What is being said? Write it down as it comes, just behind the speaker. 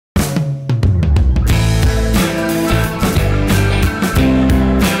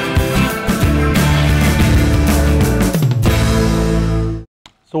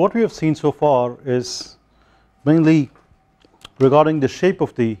So what we have seen so far is mainly regarding the shape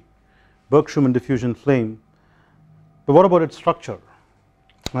of the Berg-Schumann diffusion flame, but what about its structure?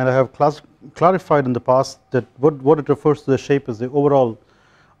 And I have clarified in the past that what it refers to the shape is the overall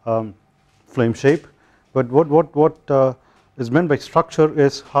flame shape, but what is meant by structure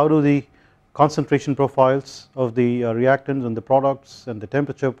is how do the concentration profiles of the reactants and the products and the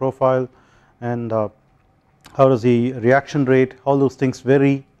temperature profile and how does the reaction rate, all those things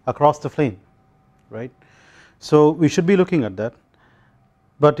vary across the flame, right. So we should be looking at that,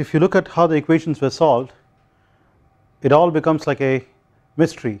 but if you look at how the equations were solved, it all becomes like a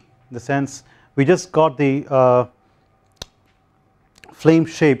mystery in the sense we just got the flame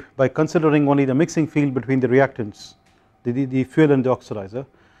shape by considering only the mixing field between the reactants, the fuel and the oxidizer,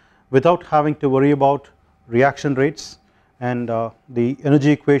 without having to worry about reaction rates and the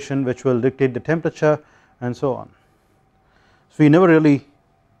energy equation which will dictate the temperature and so on. So we never really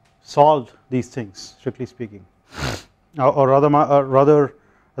solved these things strictly speaking, or rather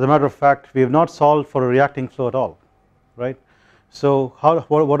as a matter of fact we have not solved for a reacting flow at all, right. So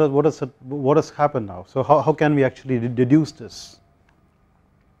what has happened now? So how can we actually deduce this?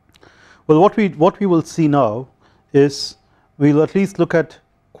 Well, what we will see now is we will at least look at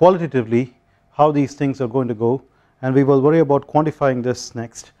qualitatively how these things are going to go, and we will worry about quantifying this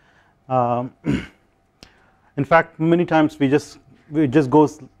next. In fact, many times it just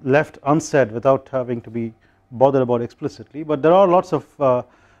goes left unsaid without having to be bothered about explicitly, but there are lots of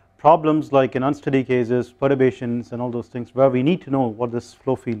problems like in unsteady cases, perturbations and all those things where we need to know what this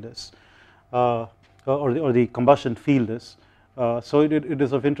flow field is or the combustion field is, so it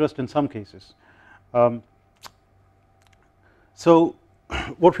is of interest in some cases. So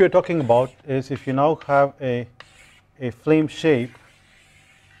what we are talking about is if you now have a flame shape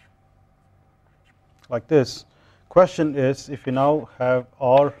like this, question is if you now have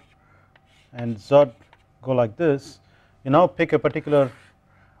R and Z go like this, you now pick a particular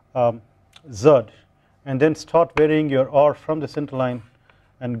Z and then start varying your R from the center line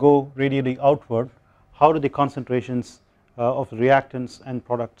and go radially outward, how do the concentrations of reactants and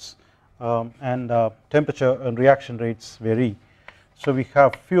products and temperature and reaction rates vary. So we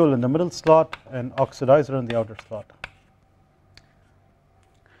have fuel in the middle slot and oxidizer in the outer slot.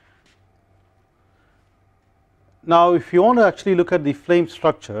 Now if you want to actually look at the flame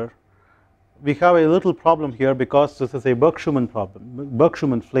structure, we have a little problem here because this is a Berg-Schumann problem,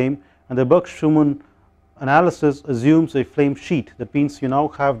 Berg-Schumann flame, and the Berg-Schumann analysis assumes a flame sheet. That means you now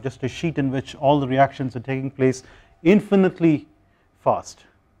have just a sheet in which all the reactions are taking place infinitely fast,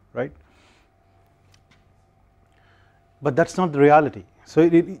 right. But that is not the reality. So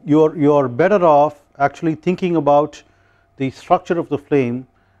you are better off actually thinking about the structure of the flame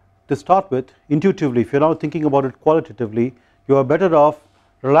to start with intuitively. If you are now thinking about it qualitatively, you are better off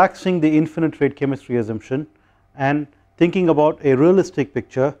relaxing the infinite rate chemistry assumption and thinking about a realistic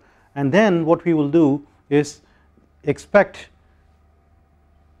picture, and then what we will do is expect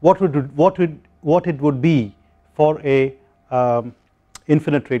what it would be for a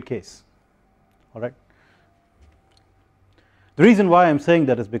infinite rate case, alright. The reason why I am saying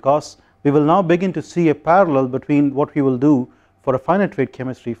that is because we will now begin to see a parallel between what we will do for a finite rate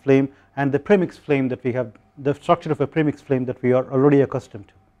chemistry flame and the premix flame that we have, the structure of a premix flame that we are already accustomed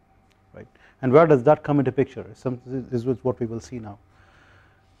to, right. And where does that come into picture is what we will see now.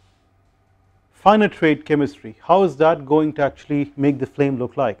 Finite rate chemistry, how is that going to actually make the flame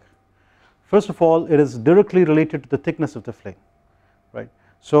look like? First of all, it is directly related to the thickness of the flame, right.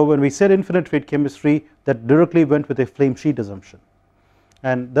 So when we said infinite rate chemistry, that directly went with a flame sheet assumption,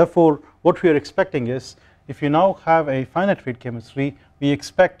 and therefore what we are expecting is if you now have a finite rate chemistry, we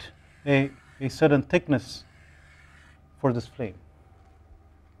expect a certain thickness for this flame.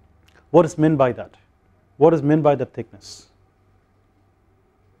 What is meant by that? What is meant by that thickness,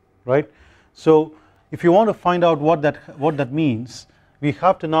 right? So if you want to find out what that means, we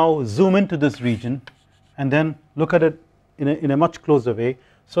have to now zoom into this region and then look at it in a much closer way.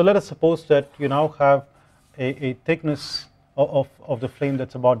 So let us suppose that you now have a thickness of the flame that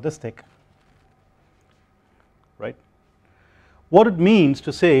is about this thick, right. What it means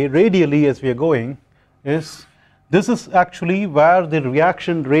to say radially as we are going is this is actually where the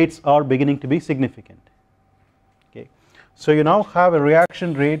reaction rates are beginning to be significant, okay. So you now have a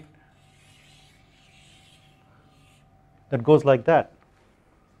reaction rate that goes like that.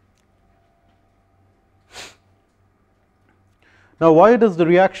 Now why does the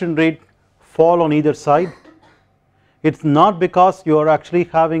reaction rate fall on either side? It is not because you are actually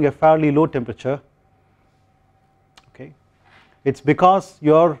having a fairly low temperature, okay. It is because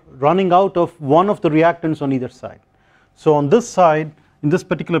you are running out of one of the reactants on either side. So on this side in this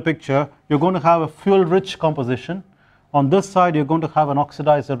particular picture you are going to have a fuel rich composition, on this side you are going to have an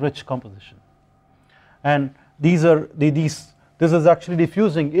oxidizer rich composition, and these are this is actually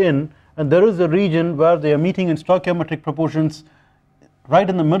diffusing in, and there is a region where they are meeting in stoichiometric proportions right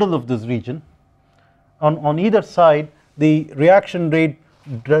in the middle of this region. On either side the reaction rate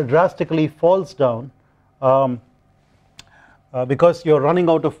drastically falls down because you are running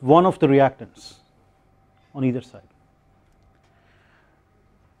out of one of the reactants on either side.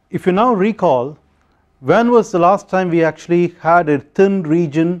 If you now recall, when was the last time we actually had a thin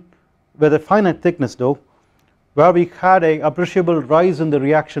region with a finite thickness though, where we had a appreciable rise in the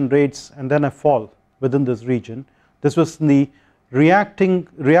reaction rates and then a fall within this region? This was in the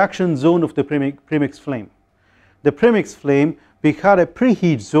reaction zone of the premix flame. The premix flame, we had a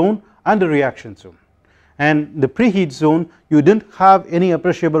preheat zone and a reaction zone, and the preheat zone you didn't have any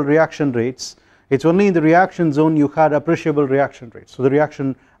appreciable reaction rates. It's only in the reaction zone you had appreciable reaction rates. So the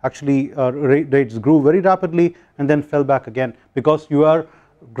reaction actually rates grew very rapidly and then fell back again because you are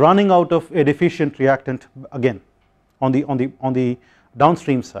running out of a deficient reactant again on the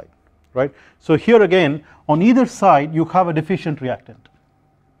downstream side, right. So here again on either side you have a deficient reactant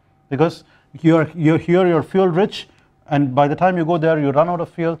because you're fuel rich, and by the time you go there you run out of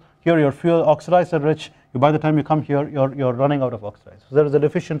fuel. Here you're fuel oxidizer rich, by the time you come here you're running out of oxidizer. So there is a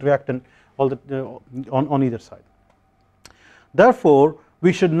deficient reactant on either side. Therefore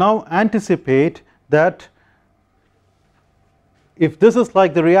we should now anticipate that if this is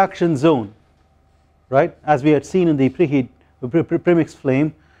like the reaction zone, right, as we had seen in the preheat premix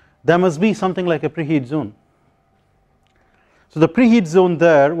flame, there must be something like a preheat zone. So the preheat zone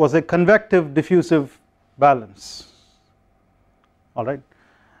there was a convective diffusive balance, alright,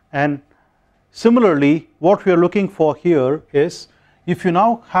 and similarly what we are looking for here is if you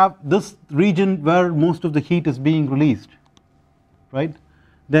now have this region where most of the heat is being released, right,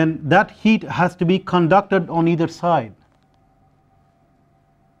 then that heat has to be conducted on either side.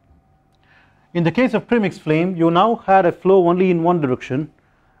 In the case of premix flame you now had a flow only in one direction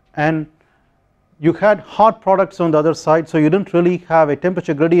and you had hot products on the other side, so you didn't really have a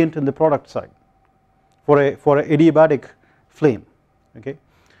temperature gradient in the product side for a adiabatic flame, okay.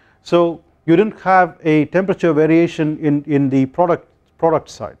 So you didn't have a temperature variation in the product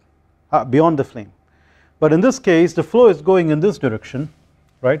side beyond the flame, but in this case the flow is going in this direction,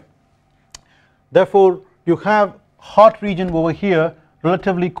 right. Therefore you have hot region over here,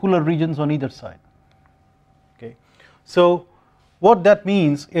 relatively cooler regions on either side, okay. So what that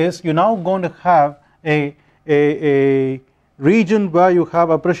means is you're now going to have a region where you have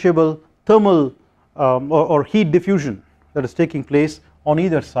appreciable thermal or heat diffusion that is taking place on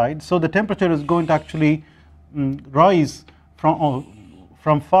either side. So the temperature is going to actually rise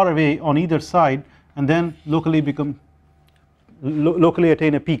from far away on either side and then locally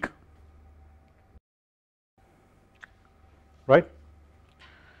attain a peak, right.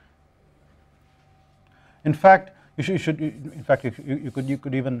 In fact you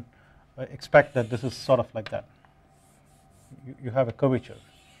could even expect that this is sort of like that. You have a curvature.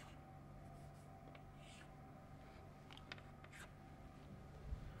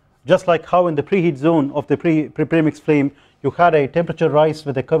 Just like how in the preheat zone of the premix flame you had a temperature rise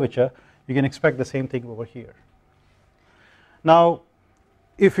with a curvature, you can expect the same thing over here. Now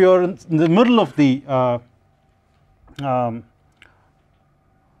if you are in the middle of the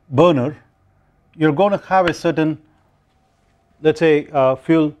burner, you are going to have a certain, let us say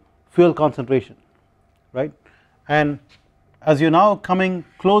fuel concentration, right, and as you are now coming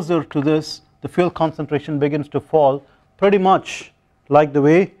closer to this, the fuel concentration begins to fall pretty much like the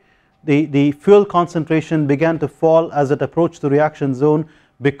way the fuel concentration began to fall as it approached the reaction zone,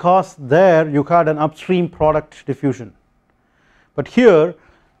 because there you had an upstream product diffusion. But here,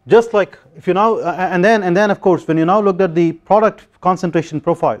 just like if you now and then of course when you now looked at the product concentration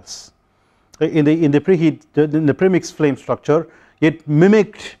profiles in the premix flame structure, it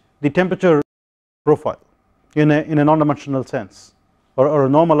mimicked the temperature profile in a non-dimensional sense, or a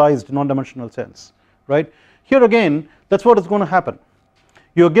normalized non-dimensional sense, right. Here again that is what is going to happen.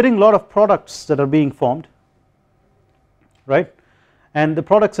 You are getting a lot of products that are being formed, right, and the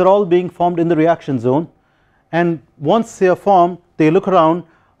products are all being formed in the reaction zone, and once they are formed they look around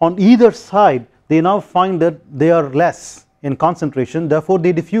on either side, they now find that they are less in concentration, therefore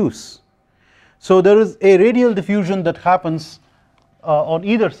they diffuse. So there is a radial diffusion that happens on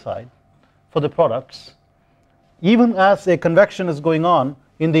either side for the products, even as a convection is going on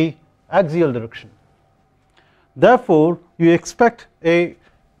in the axial direction. Therefore you expect a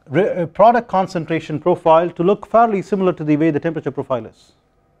product concentration profile to look fairly similar to the way the temperature profile is,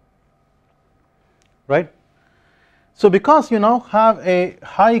 right. So because you now have a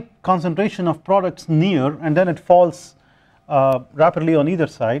high concentration of products near and then it falls rapidly on either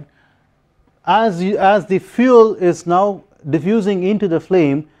side, as the fuel is now diffusing into the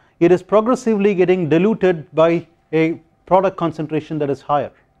flame, it is progressively getting diluted by a product concentration that is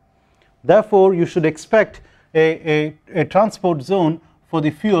higher. Therefore you should expect a transport zone for the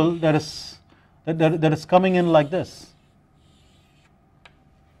fuel that is coming in like this,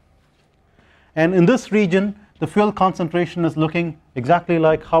 and in this region the fuel concentration is looking exactly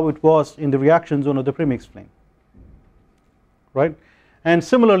like how it was in the reaction zone of the premix flame, right? And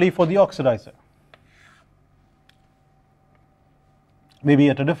similarly for the oxidizer, maybe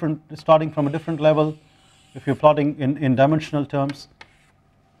at a different, starting from a different level, if you're plotting in dimensional terms,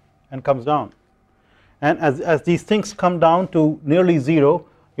 and comes down, and as these things come down to nearly 0,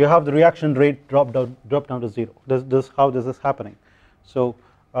 you have the reaction rate drop down to 0. This how this is happening. So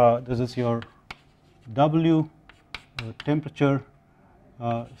this is your W temperature,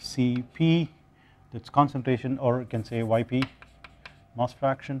 Cp, that's concentration, or you can say Yp, mass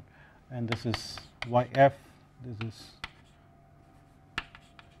fraction, and this is Yf, this is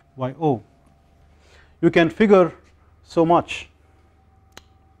Yo. You can figure so much,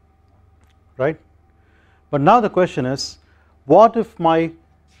 right? But now the question is, what if my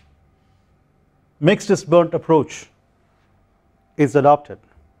mixed is burnt approach is adopted?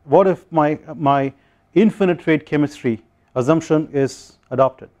 What if my infinite rate chemistry assumption is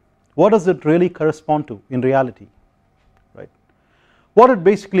adopted? What does it really correspond to in reality, right? What it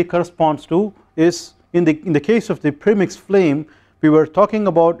basically corresponds to is, in the case of the premix flame, we were talking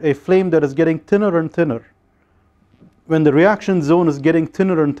about a flame that is getting thinner and thinner. When the reaction zone is getting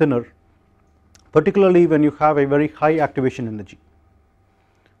thinner and thinner, particularly when you have a very high activation energy,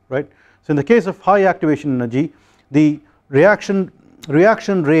 right? So in the case of high activation energy, the reaction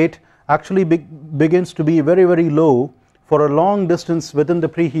rate actually begins to be very, very low for a long distance within the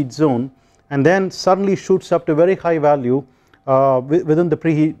preheat zone, and then suddenly shoots up to very high value within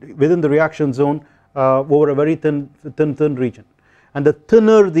the reaction zone over a very thin region. And the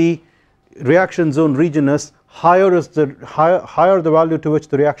thinner the reaction zone region is, higher the value to which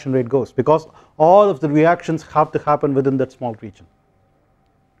the reaction rate goes, because all of the reactions have to happen within that small region,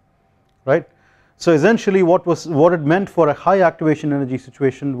 right? So essentially what it meant for a high activation energy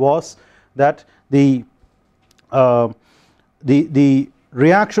situation was that the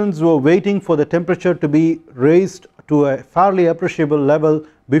reactions were waiting for the temperature to be raised to a fairly appreciable level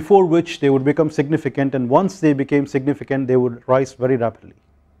before which they would become significant, and once they became significant they would rise very rapidly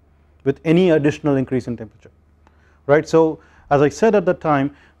with any additional increase in temperature, right? So as I said at that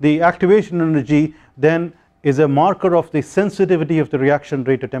time, the activation energy then is a marker of the sensitivity of the reaction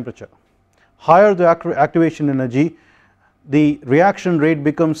rate to temperature. Higher the activation energy, the reaction rate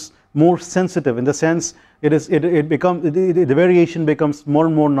becomes more sensitive, in the sense the variation becomes more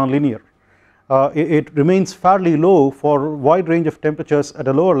and more nonlinear. It remains fairly low for a wide range of temperatures at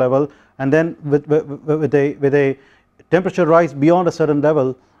a lower level, and then with a temperature rise beyond a certain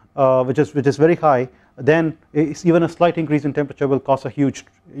level, which is very high, then even a slight increase in temperature will cause a huge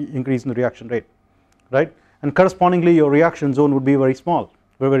increase in the reaction rate, right? And correspondingly your reaction zone would be very small,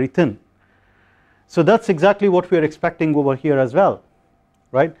 very thin. So that's exactly what we are expecting over here as well,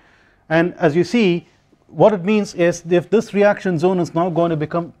 right? And as you see, what it means is, if this reaction zone is now going to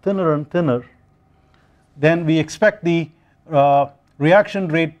become thinner and thinner, then we expect the reaction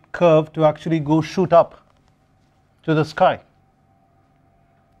rate curve to actually shoot up to the sky,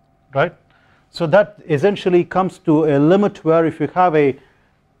 right? So that essentially comes to a limit where if you have a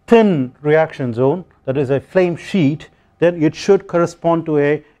thin reaction zone, that is a flame sheet, then it should correspond to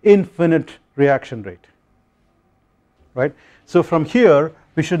a infinite reaction rate, right? So from here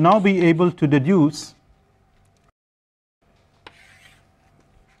we should now be able to deduce,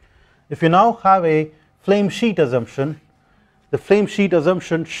 if you now have a flame sheet assumption, the flame sheet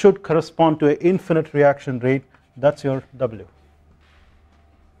assumption should correspond to an infinite reaction rate. That's your W,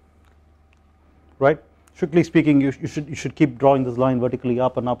 right? Strictly speaking, you should keep drawing this line vertically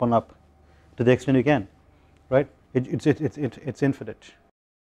up and up and up to the extent you can, right? It's infinite.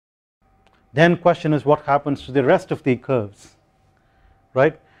 Then question is, what happens to the rest of the curves,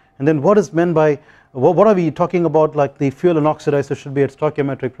 right? And then what is meant by, what are we talking about, like the fuel and oxidizer should be at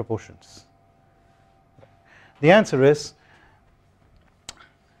stoichiometric proportions? The answer is,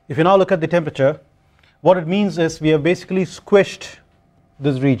 if you now look at the temperature, what it means is we have basically squished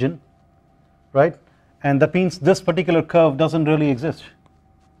this region, right? And that means this particular curve doesn't really exist,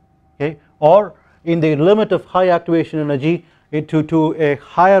 okay? Or in the limit of high activation energy, to a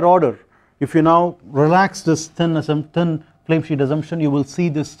higher order, if you now relax this thin flame sheet assumption, you will see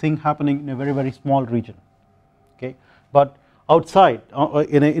this thing happening in a very, very small region, okay? but outside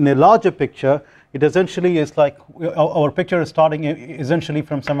in a larger picture it essentially is like our picture is starting essentially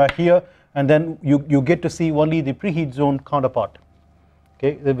from somewhere here, and then you get to see only the preheat zone counterpart,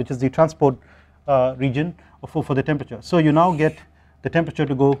 okay, which is the transport region for the temperature. So you now get the temperature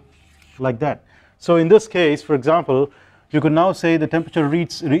to go like that. So in this case, for example, you could now say the temperature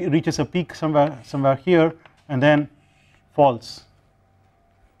reaches a peak somewhere here and then falls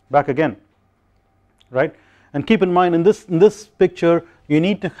back again, right? And keep in mind in this picture you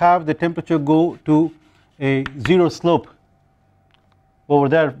need to have the temperature go to a zero slope over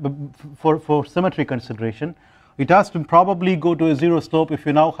there for symmetry consideration. It has to probably go to a zero slope if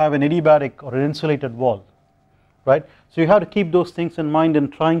you now have an adiabatic or an insulated wall, right? So you have to keep those things in mind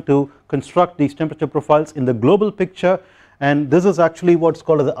in trying to construct these temperature profiles in the global picture, and this is actually what's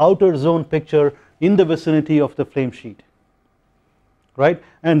called the outer zone picture in the vicinity of the flame sheet, right?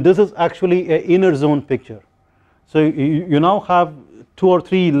 And this is actually an inner zone picture. So you now have 2 or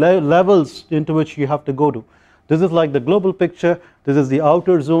 3 levels into which you have to go to. This is like the global picture, this is the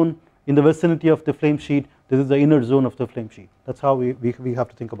outer zone in the vicinity of the flame sheet, this is the inner zone of the flame sheet. That's how we have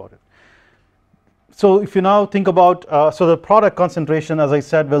to think about it. So if you now think about, so the product concentration, as I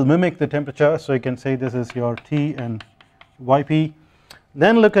said, will mimic the temperature, so you can say this is your T and Yp.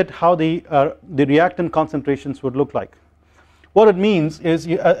 Then look at how the reactant concentrations would look like. What it means is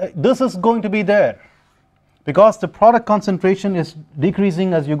this is going to be there because the product concentration is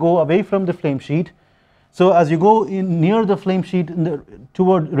decreasing as you go away from the flame sheet. So as you go in near the flame sheet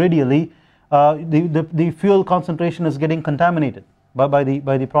toward radially, the fuel concentration is getting contaminated by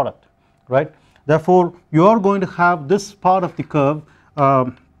the product, right? Therefore you are going to have this part of the curve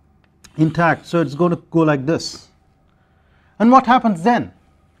intact, so it's going to go like this. And what happens then?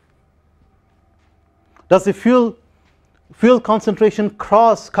 Does the fuel concentration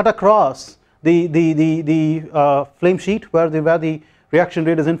cut across the flame sheet where the reaction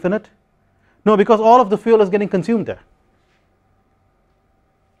rate is infinite? No, because all of the fuel is getting consumed there,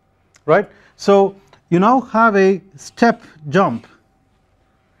 right? So you now have a step jump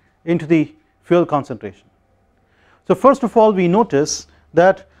into the fuel concentration. So first of all we notice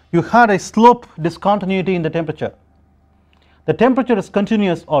that you had a slope discontinuity in the temperature. The temperature is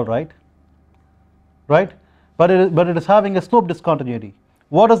continuous, all right, but it is having a slope discontinuity.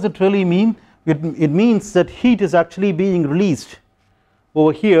 What does it really mean? It means that heat is actually being released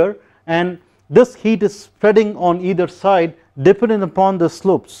over here, and this heat is spreading on either side depending upon the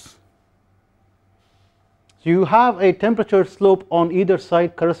slopes. So you have a temperature slope on either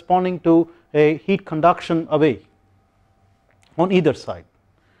side corresponding to a heat conduction away on either side,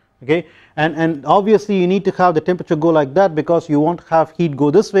 okay, and obviously you need to have the temperature go like that because you want to have heat go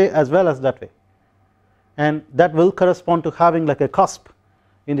this way as well as that way, and that will correspond to having like a cusp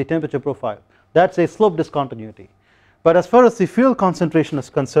in the temperature profile. That's a slope discontinuity. But as far as the fuel concentration is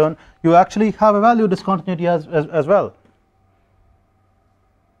concerned, you actually have a value discontinuity as well,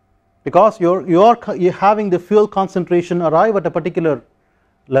 because you're having the fuel concentration arrive at a particular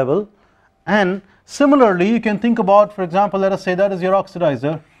level. And similarly you can think about, for example, let us say that is your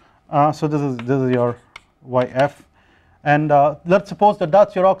oxidizer, so this is your YF, and let's suppose that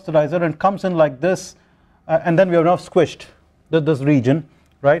that's your oxidizer and comes in like this, and then we have now squished this region,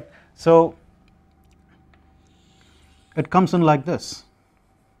 right? So it comes in like this.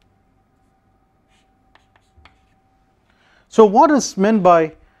 So what is meant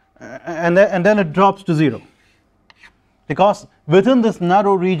by and then it drops to 0, because within this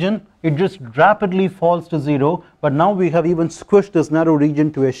narrow region it just rapidly falls to 0, but now we have even squished this narrow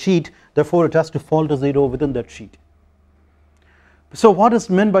region to a sheet, therefore it has to fall to 0 within that sheet. So what is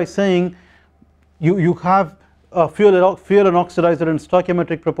meant by saying you have fuel and oxidizer in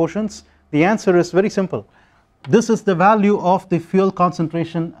stoichiometric proportions? The answer is very simple. This is the value of the fuel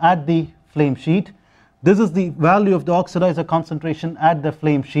concentration at the flame sheet, this is the value of the oxidizer concentration at the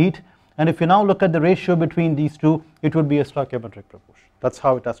flame sheet, and if you now look at the ratio between these two, it would be a stoichiometric proportion. That's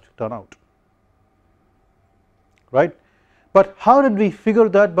how it has to turn out, right? But how did we figure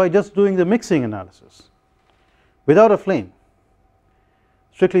that? By just doing the mixing analysis without a flame.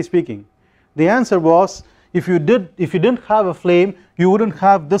 Strictly speaking, the answer was, if you didn't have a flame, you wouldn't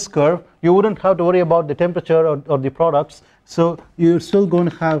have this curve, you wouldn't have to worry about the temperature or the products, so you're still going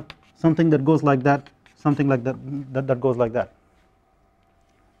to have something that goes like that, something like that goes like that.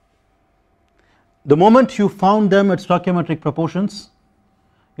 The moment you found them at stoichiometric proportions,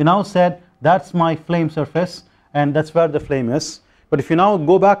 you now said that's my flame surface and that's where the flame is. But if you now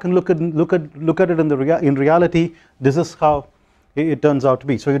go back and look at it in reality, this is how it turns out to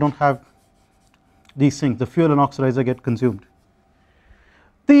be. So you don't have these things, the fuel and oxidizer get consumed.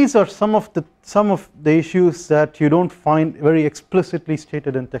 these are some of the issues that you don't find very explicitly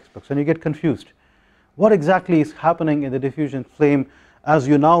stated in textbooks, and you get confused. What exactly is happening in the diffusion flame as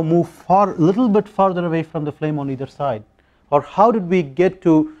you now move a little bit farther away from the flame on either side, or how did we get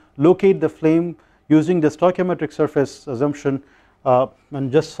to locate the flame using the stoichiometric surface assumption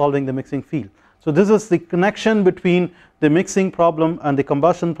and just solving the mixing field. So this is the connection between the mixing problem and the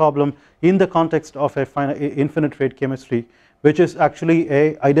combustion problem in the context of a infinite rate chemistry, which is actually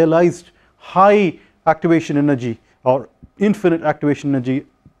a idealized high activation energy or infinite activation energy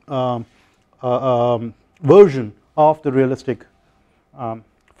version of the realistic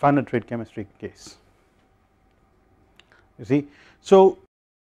finite rate chemistry case. You see, so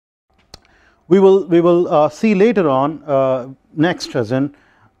we will see later on next as in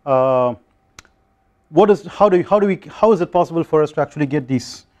how is it possible for us to actually get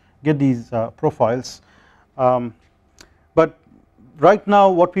these profiles, but right now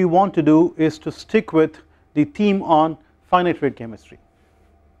what we want to do is to stick with the theme on finite rate chemistry.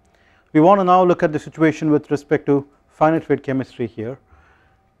 We want to now look at the situation with respect to finite rate chemistry here,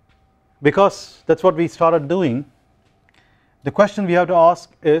 because that's what we started doing. The question we have to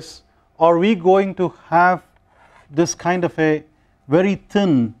ask is, are we going to have this kind of a very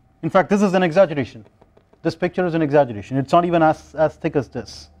thin, in fact this is an exaggeration, this picture is an exaggeration, it's not even as thick as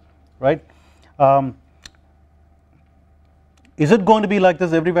this, right? Is it going to be like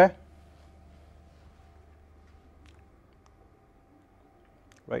this everywhere?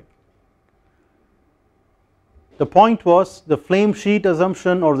 Right. The point was the flame sheet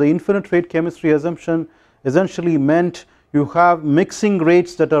assumption or the infinite rate chemistry assumption essentially meant you have mixing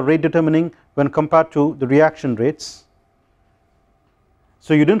rates that are rate determining when compared to the reaction rates.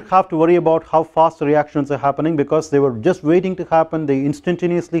 So you didn't have to worry about how fast the reactions are happening, because they were just waiting to happen, they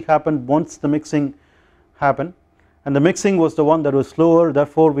instantaneously happened once the mixing happened, and the mixing was the one that was slower,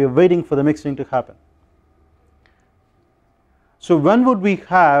 therefore we are waiting for the mixing to happen. So when would we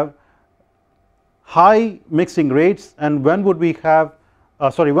have high mixing rates, and when would we have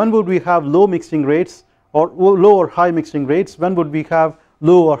low mixing rates, or low or high mixing rates? When would we have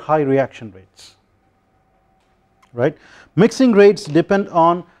low or high reaction rates, right? Mixing rates depend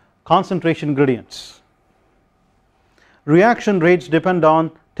on concentration gradients, reaction rates depend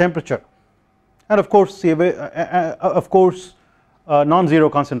on temperature, and of course non-zero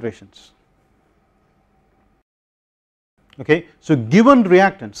concentrations. Okay, so given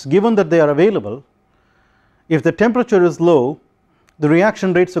reactants, given that they are available, if the temperature is low, the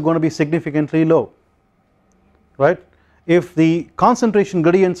reaction rates are going to be significantly low, right? If the concentration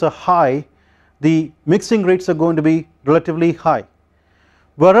gradients are high, the mixing rates are going to be relatively high,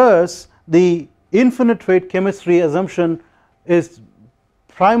 whereas the infinite rate chemistry assumption is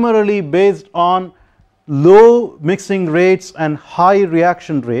primarily based on low mixing rates and high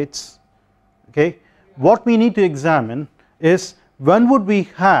reaction rates. Okay, what we need to examine is when would we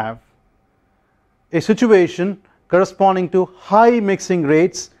have a situation corresponding to high mixing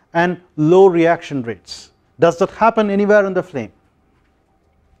rates and low reaction rates. Does that happen anywhere in the flame?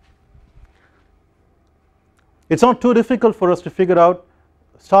 It's not too difficult for us to figure out,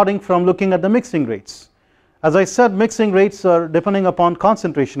 starting from looking at the mixing rates. As I said, mixing rates are depending upon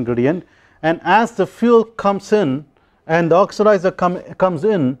concentration gradient, and as the fuel comes in and the oxidizer comes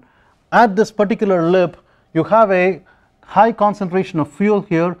in, at this particular lip you have a high concentration of fuel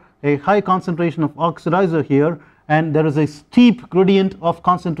here, a high concentration of oxidizer here, and there is a steep gradient of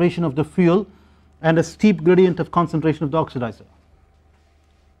concentration of the fuel and a steep gradient of concentration of the oxidizer,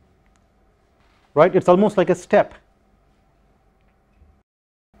 right? It's almost like a step,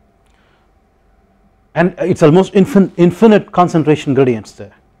 and it's almost infinite concentration gradients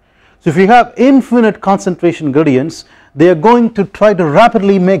there. So if you have infinite concentration gradients, they are going to try to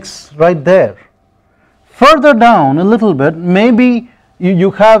rapidly mix right there. Further down a little bit, maybe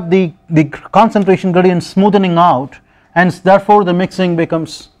you have the concentration gradient smoothing out, and therefore the mixing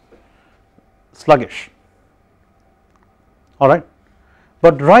becomes sluggish, alright.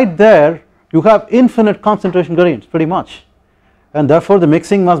 But right there you have infinite concentration gradients pretty much, and therefore the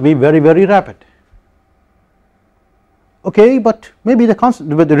mixing must be very, very rapid. Okay, but maybe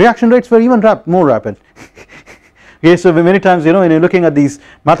the reaction rates were even more rapid. Okay, so many times, you know, when you're looking at these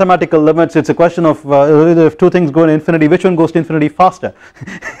mathematical limits, it's a question of if two things go to infinity, which one goes to infinity faster,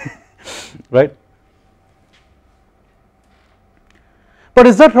 right? But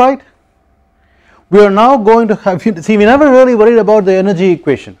is that right? We are now going to have, see, we never really worried about the energy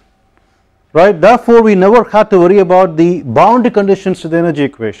equation, right? Therefore we never had to worry about the boundary conditions to the energy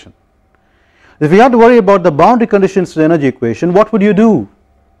equation. If we had to worry about the boundary conditions to the energy equation, what would you do?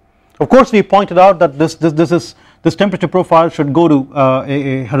 Of course we pointed out that this this temperature profile should go to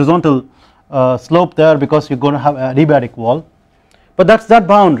a horizontal slope there because you're going to have a adiabatic wall, but that's that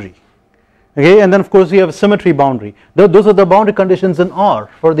boundary. Okay, and then of course we have a symmetry boundary. Those are the boundary conditions in R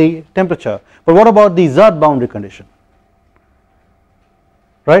for the temperature. But what about the Z boundary condition?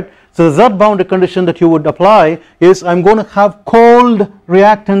 Right, so the Z boundary condition that you would apply is I'm going to have cold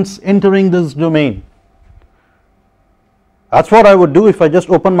reactants entering this domain. That's what I would do if I just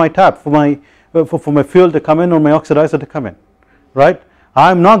open my tap for my fuel to come in or my oxidizer to come in, right.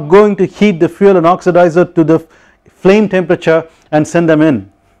 I'm not going to heat the fuel and oxidizer to the flame temperature and send them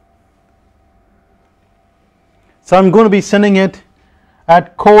in. So I'm going to be sending it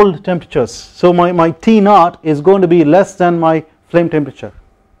at cold temperatures. So my T naught is going to be less than my flame temperature.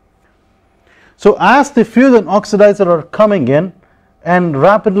 So as the fuel and oxidizer are coming in and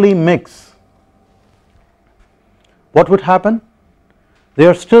rapidly mix, what would happen? They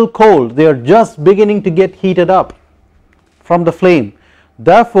are still cold, they are just beginning to get heated up from the flame,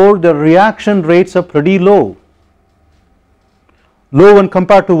 therefore the reaction rates are pretty low. Low when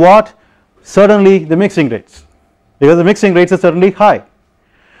compared to what? Certainly the mixing rates, because the mixing rates are certainly high.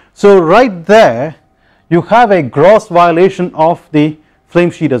 So right there you have a gross violation of the flame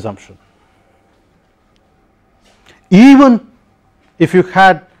sheet assumption. Even if you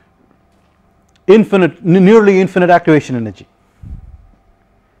had nearly infinite activation energy,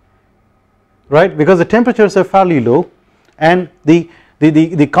 right, because the temperatures are fairly low and the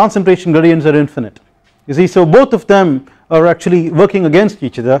concentration gradients are infinite. You see, so both of them are actually working against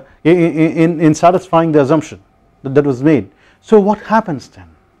each other in satisfying the assumption that was made. So what happens then,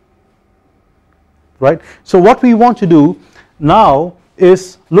 right? So what we want to do now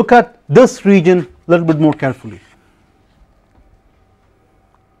is look at this region a little bit more carefully.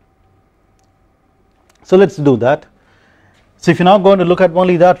 So let's do that. So if you're now going to look at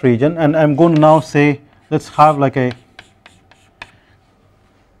only that region, and I'm going to now say let's have like a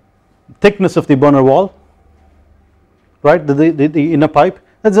thickness of the burner wall, right, the inner pipe.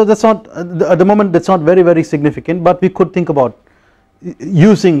 That's not at the moment, that's not very significant, but we could think about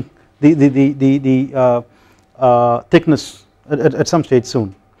using the thickness at some stage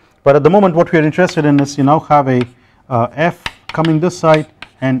soon. But at the moment what we are interested in is you now have a F coming this side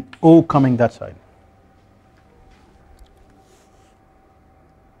and O coming that side.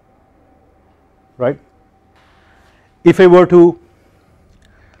 Right. If I were to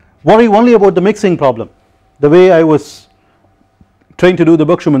worry only about the mixing problem, the way I was trying to do the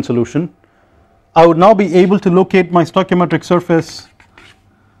Birch-Schumann solution, I would now be able to locate my stoichiometric surface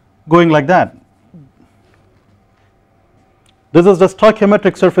going like that. This is the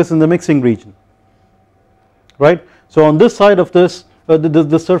stoichiometric surface in the mixing region, right. So on this side of this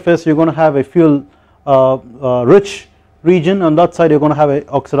the surface you're going to have a fuel rich region, on that side you're going to have a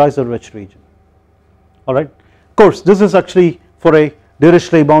oxidizer rich region. Alright, of course this is actually for a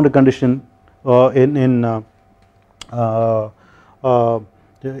Dirichlet boundary condition in the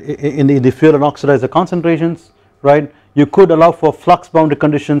fuel and oxidizer concentrations, right. You could allow for flux boundary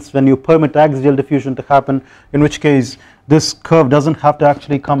conditions when you permit axial diffusion to happen, in which case this curve doesn't have to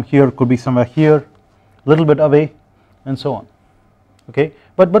actually come here, it could be somewhere here, a little bit away, and so on. Okay,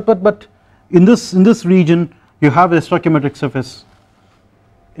 but in this region you have a stoichiometric surface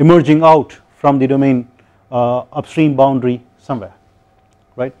emerging out from the domain upstream boundary somewhere,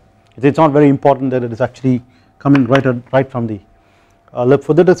 right. It's not very important that it is actually coming right from the lip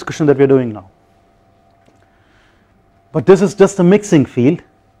for the discussion that we are doing now. But this is just a mixing field,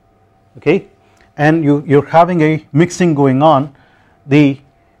 okay, and you're having a mixing going on. The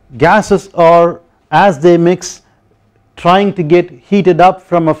gases are, as they mix, trying to get heated up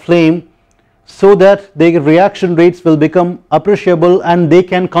from a flame so that the reaction rates will become appreciable and they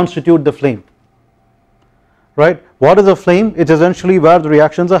can constitute the flame, right. What is a flame? It's essentially where the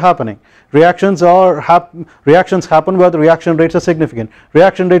reactions are happening. Reactions happen where the reaction rates are significant.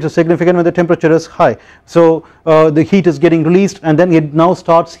 Reaction rates are significant when the temperature is high, so the heat is getting released and then it now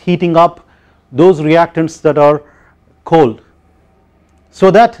starts heating up those reactants that are cold, so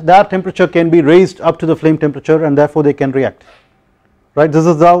that their temperature can be raised up to the flame temperature and therefore they can react, right. This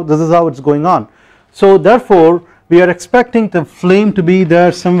is how it's going on. So therefore we are expecting the flame to be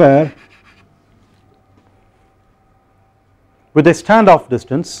there somewhere with a standoff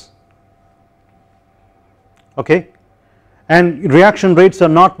distance, okay, and reaction rates are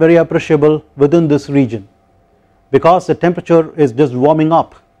not very appreciable within this region because the temperature is just warming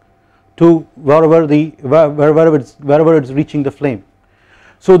up to wherever it's reaching the flame.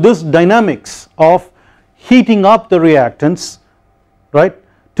 So this dynamics of heating up the reactants, right,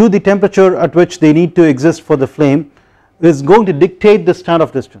 to the temperature at which they need to exist for the flame is going to dictate the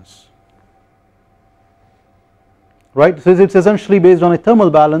standoff distance. right. So it's essentially based on a thermal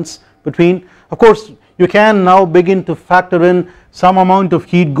balance between, of course you can now begin to factor in some amount of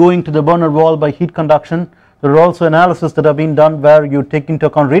heat going to the burner wall by heat conduction. There are also analysis that have been done where you take into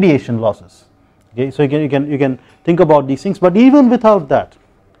account radiation losses, okay. So you can think about these things, but even without that,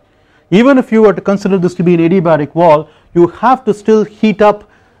 even if you were to consider this to be an adiabatic wall, you have to still heat up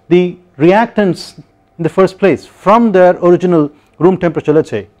the reactants in the first place from their original room temperature, let us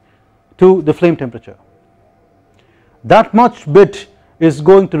say, to the flame temperature. That much bit is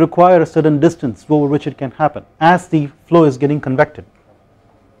going to require a certain distance over which it can happen as the flow is getting convected,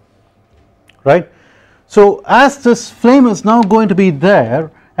 right. So as this flame is now going to be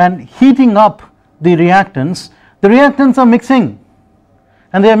there and heating up the reactants are mixing,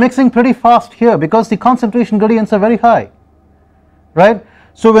 and they are mixing pretty fast here because the concentration gradients are very high, right.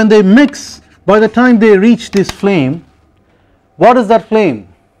 So when they mix, by the time they reach this flame, what is that flame?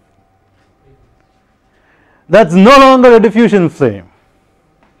 That's no longer a diffusion flame.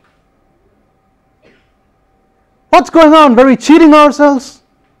 What's going on? Were we cheating ourselves?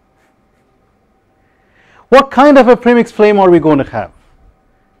 What kind of a premix flame are we going to have,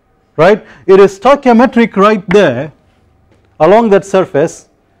 right? It is stoichiometric right there along that surface,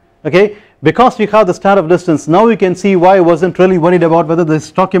 okay. Because we have the standoff distance, now we can see why I wasn't really worried about whether the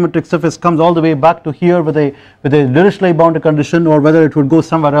stoichiometric surface comes all the way back to here with a Dirichlet boundary condition or whether it would go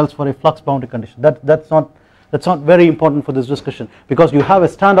somewhere else for a flux boundary condition. That's not very important for this discussion, because you have a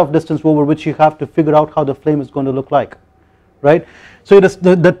standoff distance over which you have to figure out how the flame is going to look like, right. So it is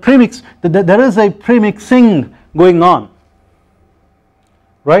the premix, there is a premixing going on,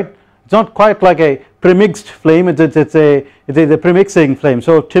 right. It's not quite like a premixed flame, it's a premixing flame.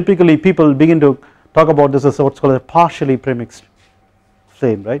 So typically people begin to talk about this as what's called a partially premixed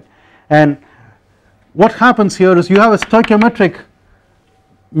flame, right. And what happens here is you have a stoichiometric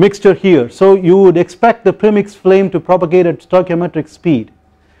mixture here, so you would expect the premixed flame to propagate at stoichiometric speed,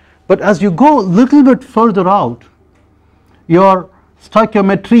 but as you go a little bit further out, your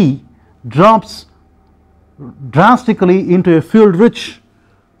stoichiometry drops drastically into a fuel rich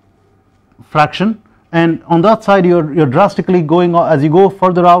fraction, and on that side you're drastically going, as you go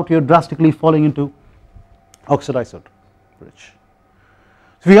further out you're drastically falling into oxidizer rich.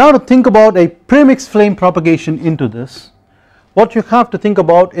 So if you have to think about a premix flame propagation into this, what you have to think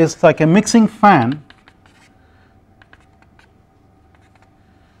about is like a mixing fan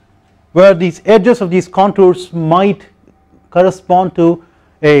where these edges of these contours might correspond to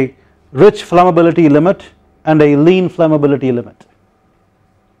a rich flammability limit and a lean flammability limit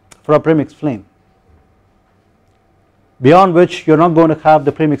for a premix flame, beyond which you are not going to have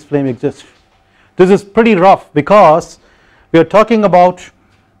the premix flame exist. This is pretty rough because we are talking about,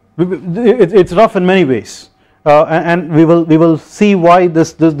 it's rough in many ways, and we will see why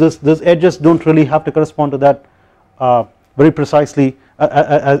this edges don't really have to correspond to that very precisely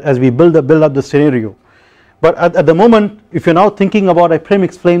as we build up the scenario. But at the moment, if you're now thinking about a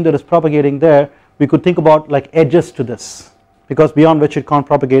premix flame that is propagating there, we could think about like edges to this, because beyond which it can't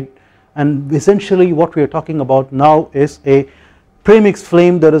propagate. And essentially what we are talking about now is a premix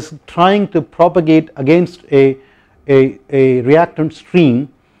flame that is trying to propagate against a reactant stream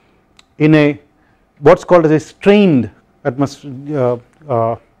in a what's called as a strained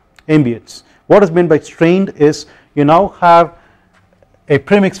ambience. What is meant by strained is you now have a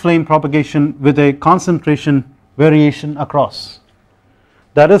premix flame propagation with a concentration variation across.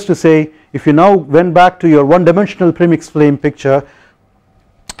 That is to say, if you now went back to your one dimensional premix flame picture,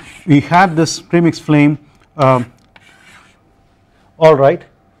 we had this premix flame alright,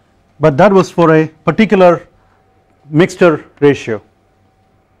 but that was for a particular mixture ratio.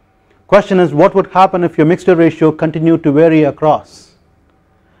 Question is, what would happen if your mixture ratio continued to vary across?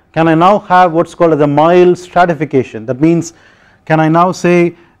 Can I now have what's called as a mild stratification? That means, can I now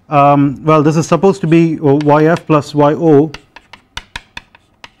say, well, this is supposed to be YF plus YO,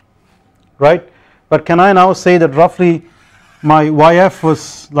 right, but can I now say that roughly my YF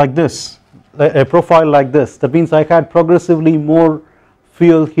was like this, a profile like this? That means I had progressively more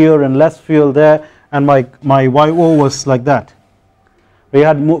fuel here and less fuel there, and my YO was like that. We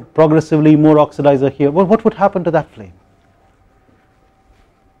had progressively more oxidizer here. Well, what would happen to that flame,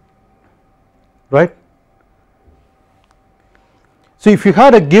 right? So if you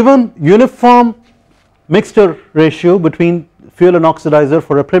had a given uniform mixture ratio between fuel and oxidizer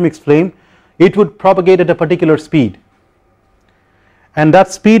for a premix flame, it would propagate at a particular speed, and that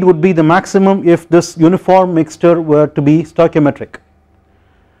speed would be the maximum if this uniform mixture were to be stoichiometric.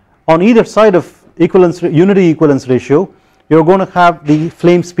 On either side of equivalence, unity equivalence ratio, you are going to have the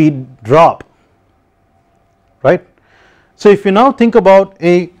flame speed drop, right. So if you now think about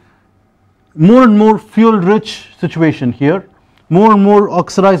a more and more fuel rich situation here, more and more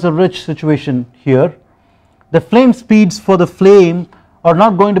oxidizer rich situation here, the flame speeds for the flame are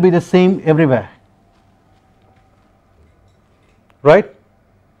not going to be the same everywhere, right.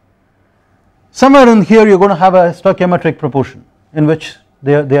 Somewhere in here you are going to have a stoichiometric proportion in which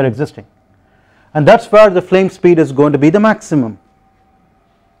they are existing, and that is where the flame speed is going to be the maximum.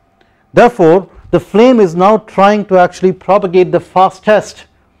 Therefore the flame is now trying to actually propagate the fastest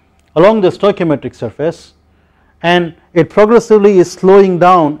along the stoichiometric surface, and it progressively is slowing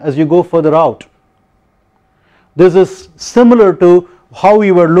down as you go further out. This is similar to how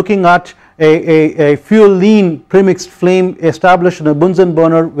we were looking at a fuel lean premixed flame established in a Bunsen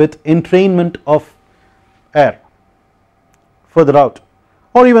burner with entrainment of air further out,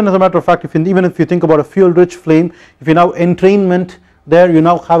 or even as a matter of fact, even if you think about a fuel rich flame, if you now entrainment there, you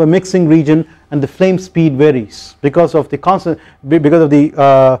now have a mixing region and the flame speed varies because of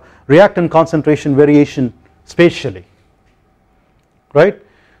the reactant concentration variation spatially, right.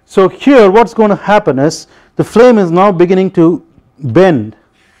 So here what is going to happen is the flame is now beginning to bend,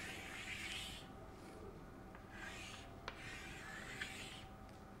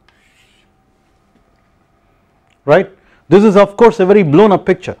 right. This is of course a very blown up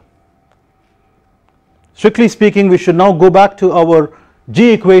picture. Strictly speaking, we should now go back to our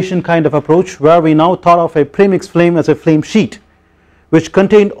G equation kind of approach, where we now thought of a premix flame as a flame sheet which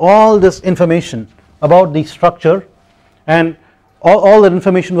contained all this information about the structure, and all that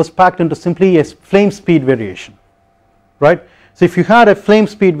information was packed into simply a flame speed variation, right. So if you had a flame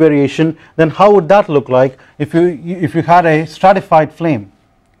speed variation, then how would that look like if you had a stratified flame?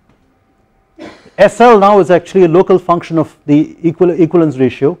 SL now is actually a local function of the equivalence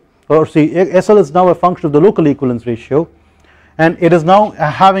ratio, or see, SL is now a function of the local equivalence ratio, and it is now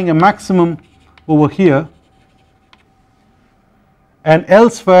having a maximum over here, and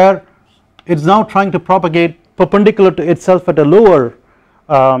elsewhere it is now trying to propagate perpendicular to itself at a lower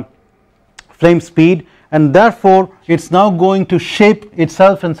flame speed, and therefore it is now going to shape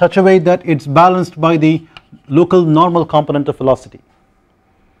itself in such a way that it is balanced by the local normal component of velocity,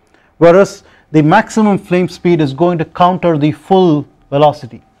 whereas the maximum flame speed is going to counter the full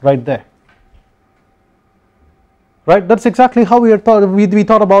velocity right there, right. That is exactly how we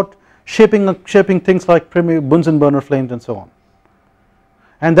thought about shaping things like Bunsen burner flames and so on,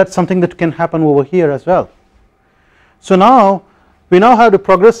 and that is something that can happen over here as well. So now we have to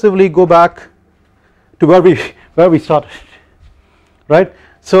progressively go back to where we started, right.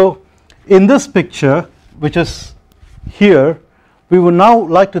 So in this picture, which is here, we would now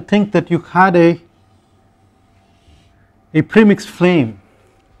like to think that you had a premixed flame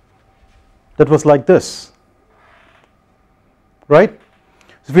that was like this, right.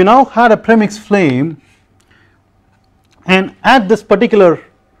 So if we now had a premixed flame, and at this particular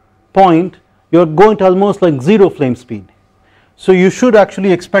point you are going to almost like zero flame speed, so you should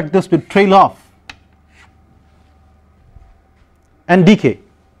actually expect this to trail off and decay,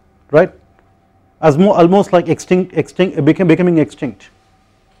 right, as almost like becoming extinct.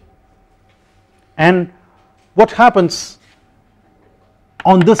 And what happens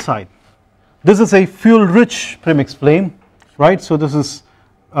on this side? This is a fuel rich premixed flame, right. So this is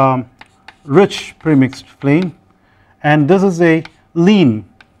rich premixed flame, and this is a lean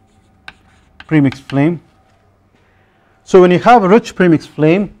premixed flame. So when you have a rich premixed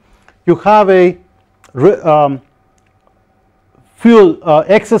flame, you have a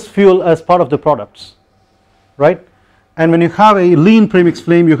excess fuel as part of the products, right. And when you have a lean premixed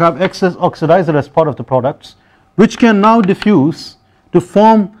flame, you have excess oxidizer as part of the products, which can now diffuse to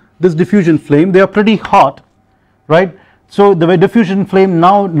form this diffusion flame. They are pretty hot, right. So the diffusion flame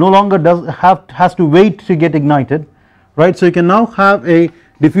now no longer has to wait to get ignited, right. So you can now have a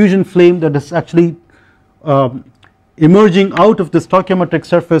diffusion flame that is actually emerging out of the stoichiometric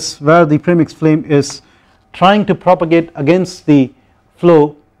surface, where the premixed flame is trying to propagate against the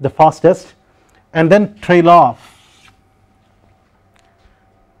flow the fastest and then trail off,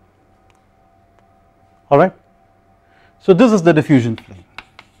 alright. So this is the diffusion flame.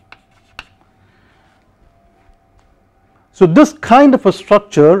 So this kind of a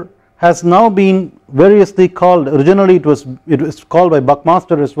structure has now been variously called. Originally it was called by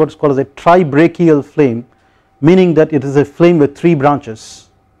Buckmaster as what is called as a tribrachial flame, meaning that it is a flame with 3 branches,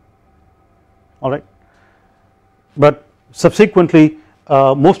 alright. But subsequently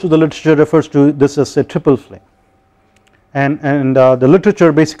most of the literature refers to this as a triple flame, and the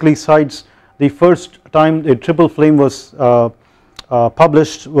literature basically cites the first time a triple flame was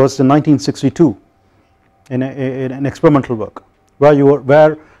published was in 1962 in an experimental work, where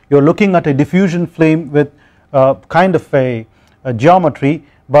you're looking at a diffusion flame with kind of a geometry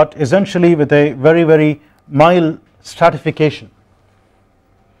but essentially with a very mild stratification.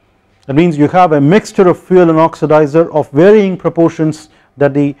 That means you have a mixture of fuel and oxidizer of varying proportions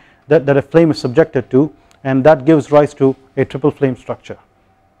that a flame is subjected to, and that gives rise to a triple flame structure.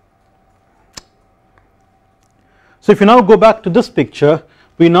 So if you now go back to this picture,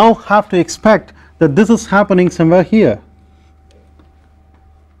 we now have to expect that this is happening somewhere here.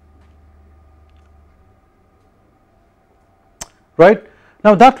 Right?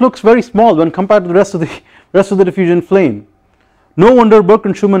 Now that looks very small when compared to the rest of the diffusion flame. No wonder Burke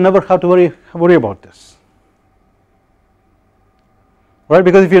and Schumann never have to worry about this. Right?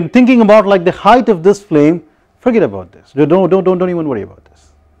 Because if you're thinking about like the height of this flame, forget about this. Don't even worry about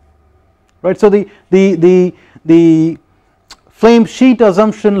this. Right? So the flame sheet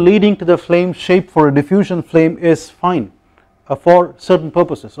assumption leading to the flame shape for a diffusion flame is fine for certain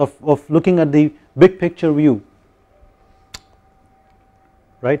purposes of looking at the big picture view.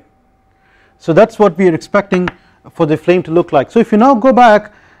 Right? So that's what we are expecting for the flame to look like. So if you now go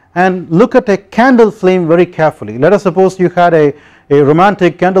back and look at a candle flame very carefully, let us suppose you had a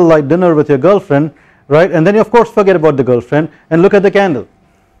romantic candlelight dinner with your girlfriend, right, and then you of course forget about the girlfriend and look at the candle,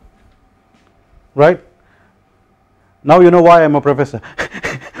 right? Now you know why I'm a professor.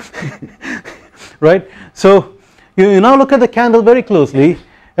 Right? So you now look at the candle very closely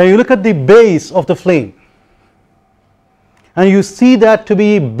and you look at the base of the flame, and you see that to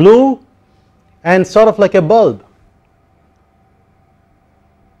be blue and sort of like a bulb.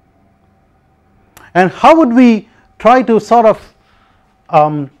 And how would we try to sort of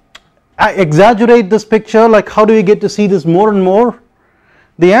exaggerate this picture? Like, how do we get to see this more and more?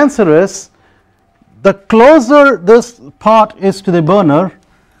 The answer is, the closer this part is to the burner,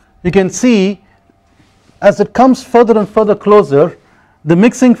 you can see as it comes further and further closer, the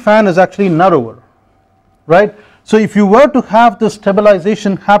mixing fan is actually narrower, right? So if you were to have this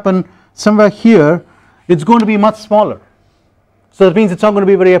stabilization happen somewhere here, it's going to be much smaller. So that means it's not going to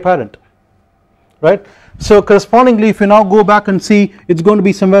be very apparent, right? So correspondingly, if you now go back and see, it's going to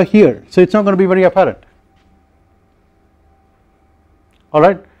be somewhere here, so it's not going to be very apparent.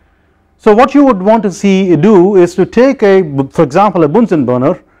 Alright. So what you would want to do is to take for example, a Bunsen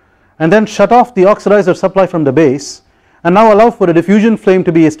burner, and then shut off the oxidizer supply from the base, and now allow for a diffusion flame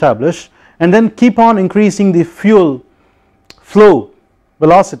to be established, and then keep on increasing the fuel flow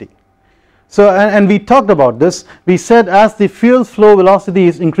velocity. So and we talked about this. We said as the fuel flow velocity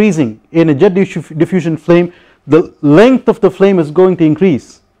is increasing in a jet diffusion flame, the length of the flame is going to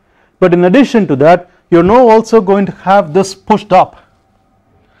increase. But in addition to that, you're now also going to have this pushed up,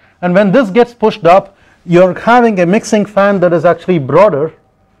 and when this gets pushed up, you're having a mixing fan that is actually broader,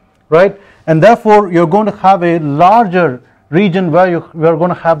 right? And therefore you're going to have a larger region where you are going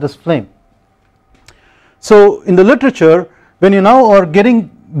to have this flame. So in the literature, when you now are getting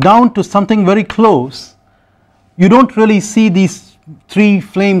down to something very close, you don't really see these three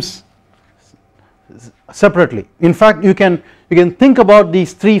flames separately. In fact, you can think about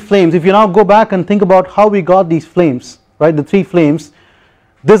these three flames. If you now go back and think about how we got these flames, right, the three flames,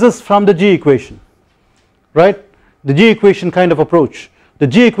 this is from the G equation, right, the G equation kind of approach. The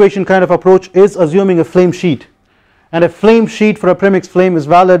G equation kind of approach is assuming a flame sheet, and a flame sheet for a premix flame is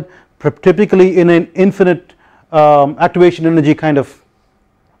valid typically in an infinite activation energy kind of,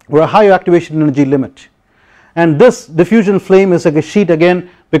 or a high activation energy limit. And this diffusion flame is like a sheet again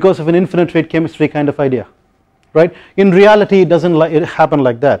because of an infinite rate chemistry kind of idea, right? In reality, it doesn't happen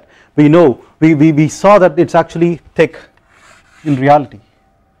like that. We know, we saw that it's actually thick in reality,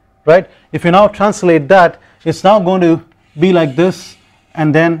 right? If you now translate that, it's now going to be like this,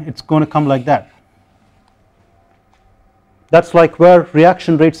 and then it's going to come like that. That's like where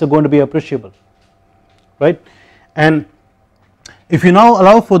reaction rates are going to be appreciable, right? And if you now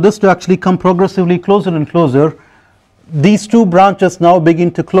allow for this to actually come progressively closer and closer, these two branches now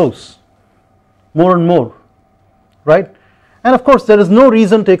begin to close more and more, right? And of course there is no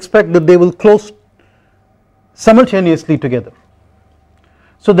reason to expect that they will close simultaneously together.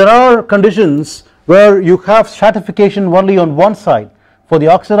 So there are conditions where you have stratification only on one side for the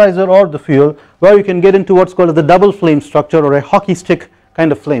oxidizer or the fuel, where you can get into what's called the double flame structure, or a hockey stick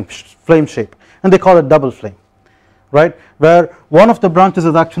kind of flame shape, and they call it double flame, right, where one of the branches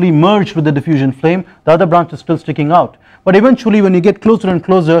is actually merged with the diffusion flame, the other branch is still sticking out. But eventually when you get closer and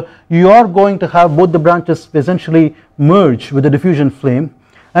closer, you are going to have both the branches essentially merge with the diffusion flame,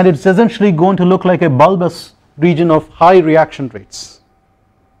 and it's essentially going to look like a bulbous region of high reaction rates.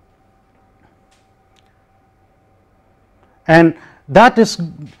 And that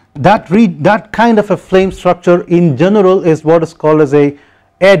kind of a flame structure in general is what is called as a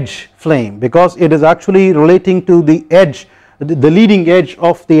edge flame, because it is actually relating to the edge, the leading edge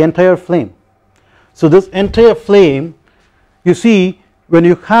of the entire flame. So this entire flame, you see, when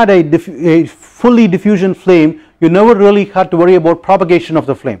you had a fully diffusion flame, you never really had to worry about propagation of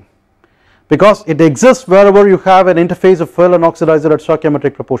the flame, because it exists wherever you have an interface of fuel and oxidizer at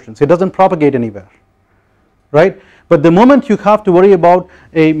stoichiometric proportions. It doesn't propagate anywhere, right? But the moment you have to worry about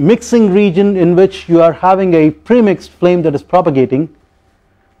a mixing region in which you are having a premixed flame that is propagating,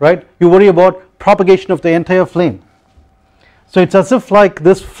 right, you worry about propagation of the entire flame. So it's as if like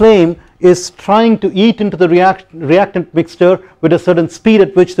this flame is trying to eat into the reactant mixture with a certain speed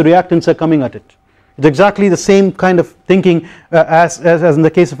at which the reactants are coming at it. It's exactly the same kind of thinking as in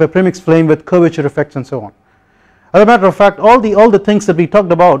the case of a premixed flame with curvature effects and so on. As a matter of fact, all the things that we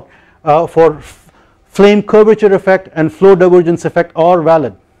talked about for flame curvature effect and flow divergence effect are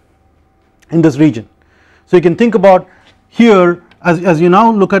valid in this region. So you can think about here, as you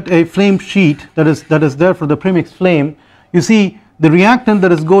now look at a flame sheet that is there for the premixed flame, you see the reactant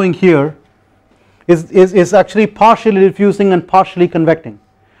that is going here is actually partially diffusing and partially convecting.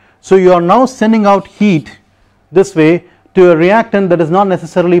 So you are now sending out heat this way to a reactant that is not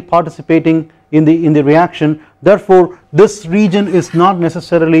necessarily participating in the reaction. Therefore this region is not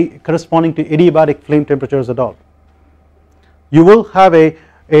necessarily corresponding to adiabatic flame temperatures at all. You will have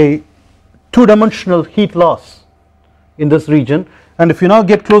a two-dimensional heat loss in this region, and if you now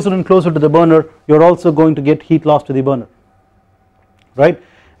get closer and closer to the burner, you are also going to get heat loss to the burner, right?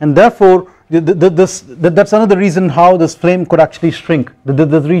 And therefore that's another reason how this flame could actually shrink.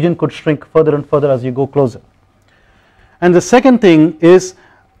 This region could shrink further and further as you go closer. And the second thing is,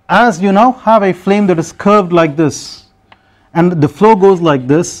 as you now have a flame that is curved like this and the flow goes like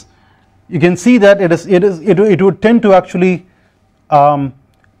this, you can see that it would tend to actually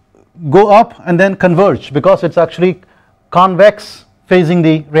go up and then converge, because it's actually convex facing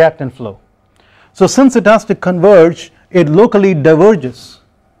the reactant flow. So since it has to converge, it locally diverges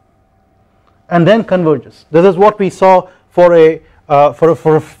and then converges. This is what we saw for a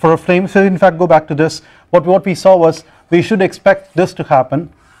flame. So in fact, go back to this. What we saw was, we should expect this to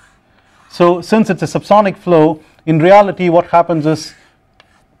happen. So since it's a subsonic flow, in reality what happens is,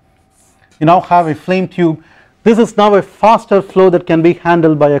 you now have a flame tube. This is now a faster flow that can be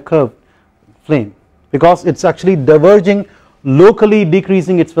handled by a curved flame, because it's actually diverging, locally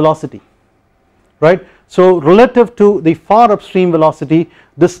decreasing its velocity, right? So relative to the far upstream velocity,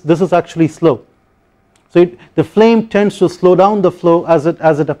 this is actually slow. So the flame tends to slow down the flow as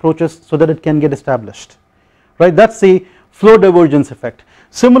it approaches, so that it can get established, right? That's the flow divergence effect.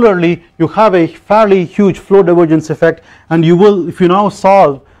 Similarly, you have a fairly huge flow divergence effect, and you will, if you now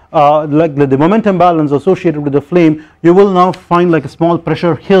solve like the momentum balance associated with the flame, you will now find like a small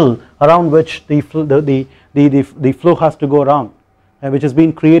pressure hill around which the flow has to go around, which has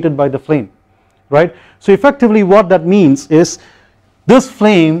been created by the flame, right? So effectively what that means is, this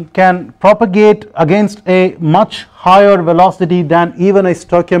flame can propagate against a much higher velocity than even a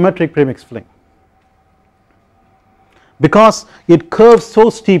stoichiometric premixed flame, because it curves so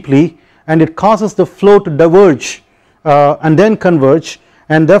steeply and it causes the flow to diverge and then converge,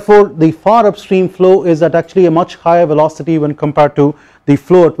 and therefore the far upstream flow is at actually a much higher velocity when compared to the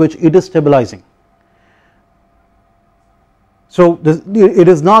flow at which it is stabilizing. So it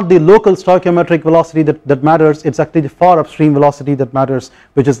is not the local stoichiometric velocity that matters, it's actually the far upstream velocity that matters,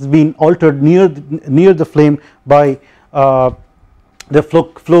 which has been altered near the flame by the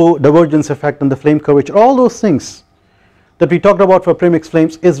flow divergence effect and the flame curvature. All those things that we talked about for premixed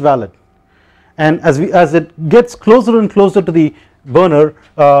flames is valid, and as it gets closer and closer to the burner,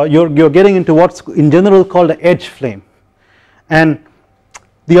 you're getting into what's in general called an edge flame. And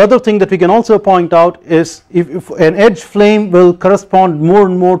the other thing that we can also point out is, if an edge flame will correspond more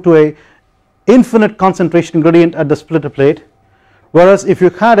and more to a infinite concentration gradient at the splitter plate, whereas if you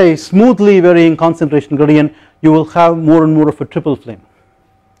had a smoothly varying concentration gradient, you will have more and more of a triple flame,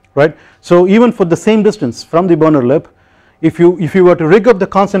 right? So even for the same distance from the burner lip, if you were to rig up the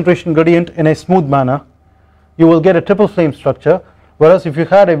concentration gradient in a smooth manner, you will get a triple flame structure, whereas if you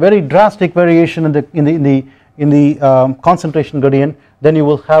had a very drastic variation in the concentration gradient, then you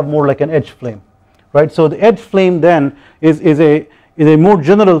will have more like an edge flame, right? So the edge flame then is a more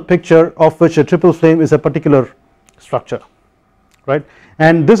general picture of which a triple flame is a particular structure, right?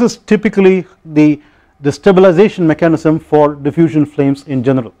 And this is typically the stabilization mechanism for diffusion flames in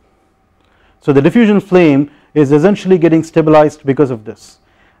general. So the diffusion flame is essentially getting stabilized because of this,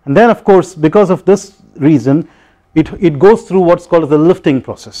 and then of course because of this reason it goes through what's called the lifting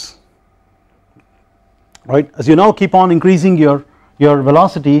process, right? As you now keep on increasing your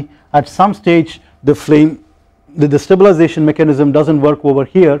velocity, at some stage the flame, the stabilization mechanism doesn't work over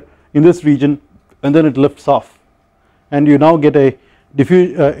here in this region, and then it lifts off, and you now get a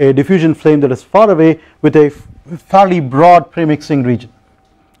diffusion flame that is far away with a fairly broad premixing region,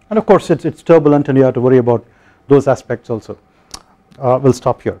 and of course it's turbulent and you have to worry about those aspects also. We'll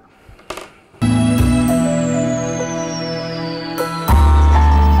stop here.